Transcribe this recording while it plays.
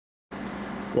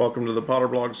Welcome to the Potter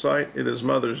Blog site. It is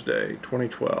Mother's Day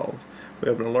 2012. We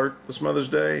have an alert this Mother's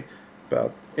Day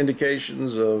about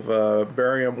indications of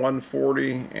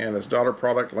Barium-140 and its daughter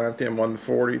product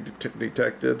La-140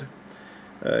 detected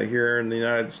here in the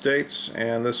United States,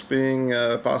 and this being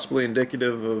possibly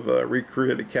indicative of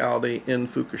Recriticality in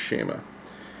Fukushima.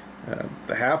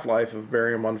 The half-life of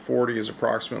Barium-140 is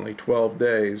approximately 12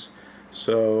 days,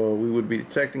 so we would be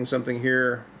detecting something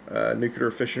here,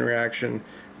 nuclear fission reaction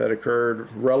that occurred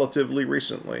relatively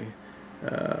recently,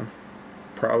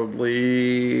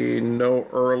 probably no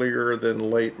earlier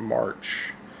than late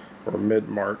March or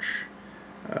mid-March,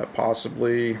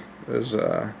 possibly as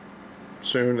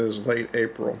soon as late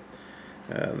April.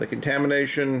 The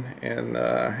contamination and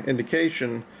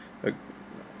indication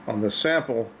on the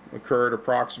sample occurred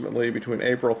approximately between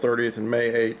April 30th and May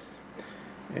 8th,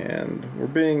 and we're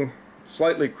being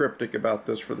slightly cryptic about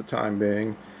this for the time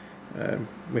being.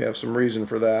 We have some reason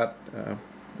for that.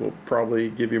 We'll probably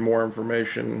give you more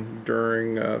information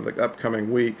during the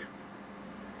upcoming week.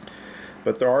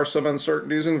 But there are some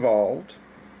uncertainties involved.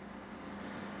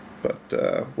 But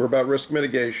we're about risk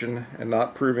mitigation and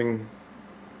not proving.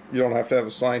 You don't have to have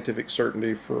a scientific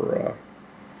certainty for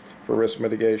risk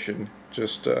mitigation,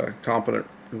 just competent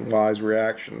and wise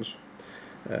reactions.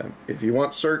 If you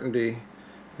want certainty,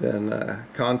 then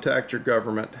contact your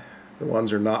government. The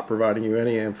ones are not providing you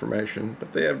any information,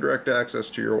 but they have direct access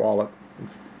to your wallet.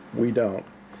 We don't.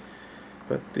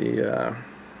 But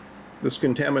this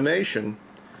contamination,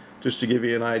 just to give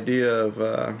you an idea of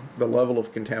the level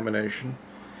of contamination,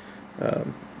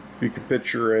 you can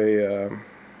picture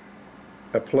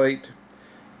a plate,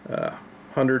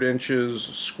 100 inches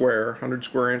square, 100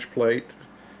 square inch plate,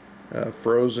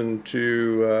 frozen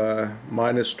to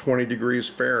minus 20 degrees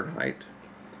Fahrenheit.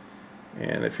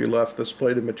 And if you left this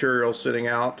plate of material sitting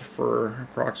out for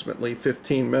approximately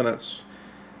 15 minutes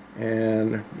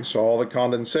and you saw all the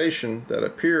condensation that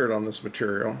appeared on this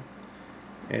material,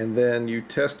 and then you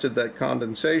tested that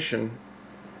condensation,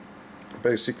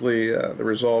 basically the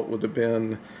result would have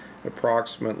been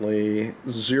approximately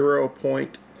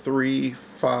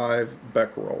 0.35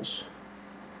 becquerels.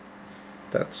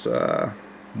 That's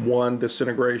one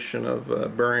disintegration of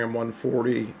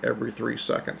Barium-140 every 3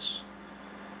 seconds.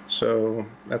 So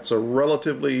that's a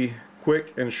relatively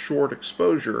quick and short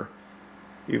exposure,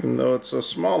 even though it's a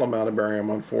small amount of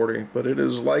Barium-140, but it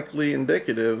is likely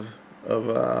indicative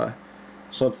of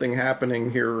something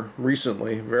happening here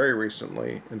recently, very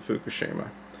recently, in Fukushima.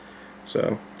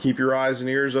 So keep your eyes and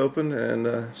ears open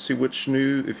and see which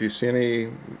news. If you see any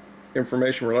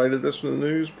information related to this in the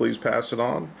news, please pass it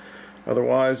on.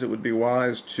 Otherwise, it would be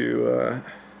wise to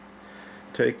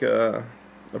take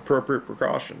appropriate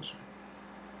precautions.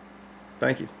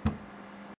 Thank you.